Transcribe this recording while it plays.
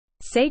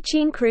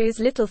Sacheen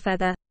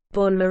Littlefeather,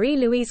 born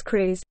Marie-Louise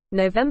Cruz,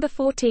 November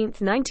 14,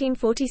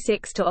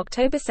 1946 to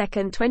October 2,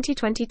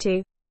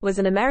 2022, was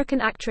an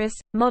American actress,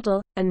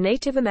 model, and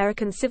Native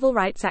American civil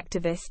rights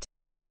activist.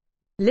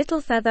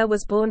 Littlefeather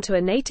was born to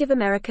a Native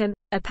American,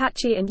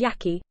 Apache and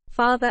Yaqui,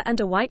 father and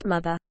a white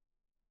mother.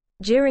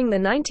 During the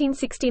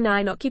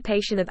 1969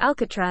 occupation of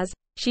Alcatraz,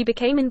 she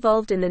became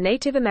involved in the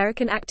Native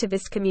American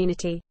activist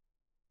community.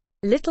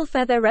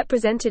 Littlefeather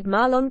represented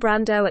Marlon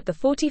Brando at the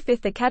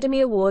 45th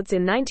Academy Awards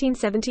in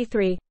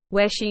 1973,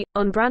 where she,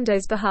 on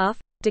Brando's behalf,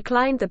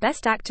 declined the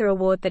Best Actor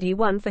award that he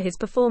won for his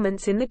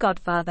performance in The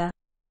Godfather.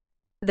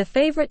 The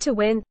favorite to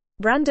win,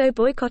 Brando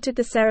boycotted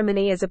the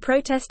ceremony as a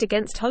protest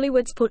against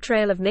Hollywood's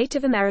portrayal of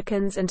Native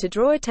Americans and to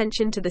draw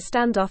attention to the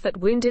standoff at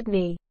Wounded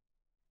Knee.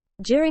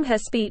 During her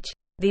speech,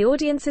 the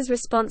audience's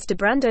response to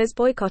Brando's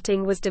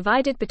boycotting was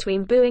divided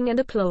between booing and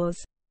applause.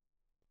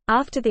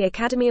 After the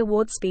Academy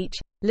Award speech,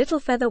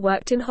 Littlefeather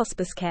worked in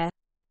hospice care.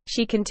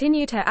 She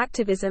continued her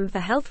activism for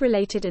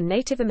health-related and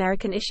Native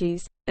American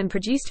issues, and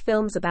produced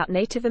films about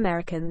Native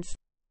Americans.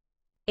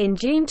 In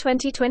June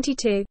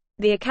 2022,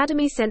 the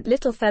Academy sent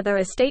Littlefeather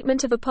a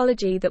statement of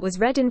apology that was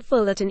read in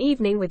full at an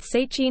evening with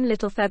Sacheen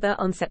Littlefeather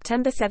on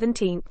September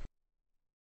 17.